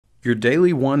Your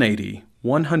Daily 180,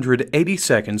 180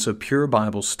 seconds of pure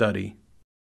Bible study.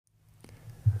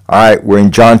 All right, we're in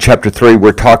John chapter 3.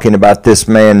 We're talking about this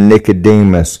man,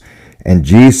 Nicodemus. And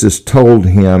Jesus told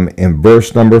him in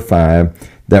verse number 5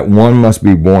 that one must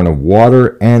be born of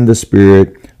water and the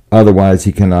Spirit, otherwise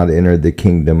he cannot enter the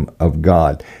kingdom of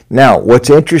God. Now, what's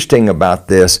interesting about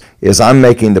this is I'm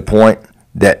making the point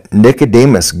that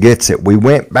Nicodemus gets it. We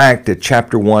went back to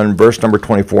chapter 1, verse number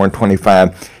 24 and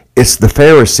 25. It's the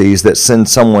Pharisees that send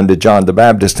someone to John the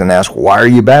Baptist and ask, why are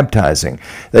you baptizing?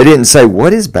 They didn't say,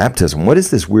 what is baptism? What is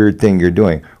this weird thing you're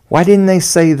doing? Why didn't they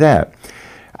say that?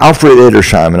 Alfred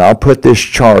Edersheim, and I'll put this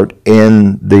chart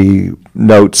in the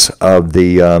notes of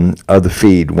the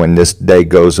feed when this day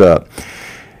goes up.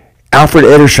 Alfred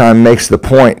Edersheim makes the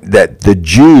point that the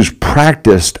Jews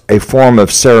practiced a form of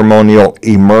ceremonial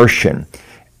immersion.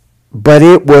 But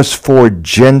it was for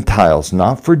Gentiles,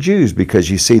 not for Jews, because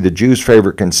you see, the Jews'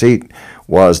 favorite conceit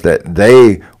was that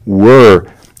they were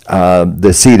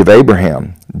the seed of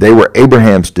Abraham. They were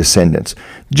Abraham's descendants.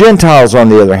 Gentiles, on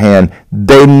the other hand,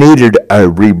 they needed a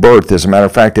rebirth. As a matter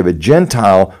of fact, if a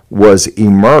Gentile was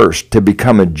immersed to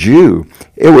become a Jew,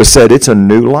 it was said it's a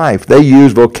new life. They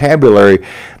used vocabulary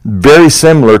very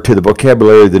similar to the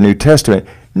vocabulary of the New Testament.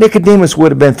 Nicodemus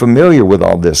would have been familiar with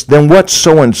all this. Then what's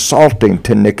so insulting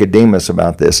to Nicodemus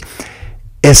about this?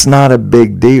 It's not a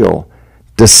big deal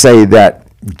to say that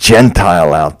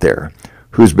Gentile out there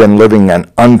who's been living an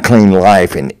unclean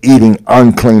life and eating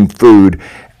unclean food,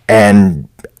 and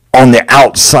on the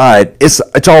outside, it's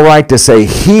all right to say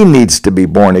he needs to be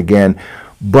born again.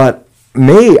 But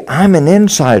me, I'm an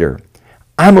insider.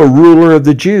 I'm a ruler of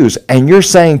the Jews, and you're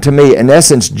saying to me, in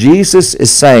essence, Jesus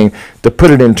is saying, to put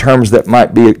it in terms that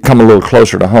might come a little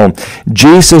closer to home,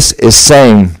 Jesus is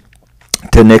saying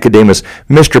to Nicodemus,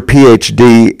 Mr.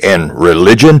 PhD in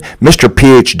religion, Mr.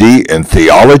 PhD in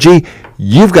theology,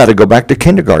 you've got to go back to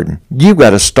kindergarten. You've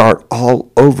got to start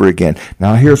all over again.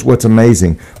 Now here's what's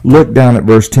amazing. Look down at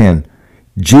verse 10.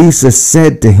 Jesus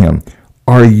said to him,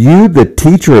 are you the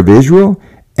teacher of Israel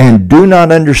and do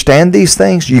not understand these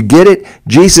things? You get it?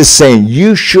 Jesus saying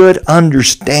you should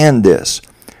understand this.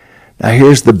 Now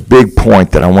here's the big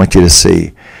point that I want you to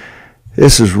see.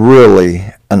 This is really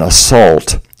an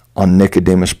assault on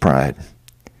Nicodemus' pride.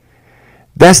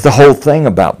 That's the whole thing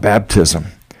about baptism.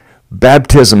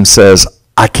 Baptism says,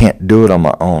 I can't do it on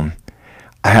my own.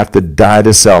 I have to die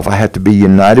to self. I have to be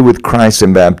united with Christ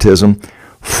in baptism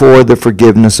for the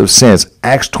forgiveness of sins.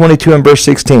 Acts 22 and verse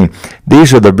 16.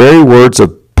 These are the very words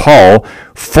of Paul,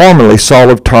 formerly Saul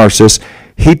of Tarsus.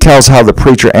 He tells how the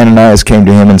preacher Ananias came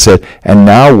to him and said, and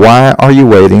now why are you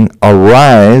waiting?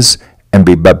 Arise and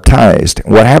be baptized.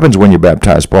 What happens when you're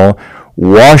baptized, Paul?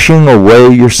 Washing away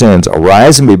your sins.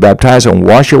 Arise and be baptized and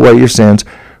wash away your sins,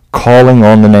 calling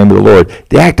on the name of the Lord.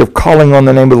 The act of calling on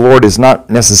the name of the Lord is not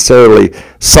necessarily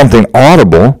something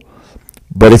audible,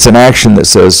 but it's an action that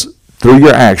says, through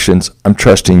your actions, I'm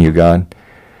trusting you, God.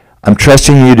 I'm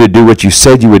trusting you to do what you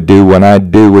said you would do when I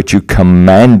do what you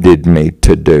commanded me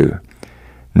to do.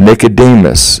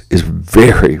 Nicodemus is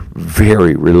very,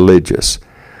 very religious,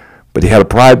 but he had a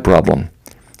pride problem,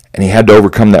 and he had to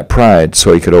overcome that pride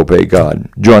so he could obey God.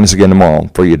 Join us again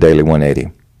tomorrow for your Daily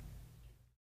 180.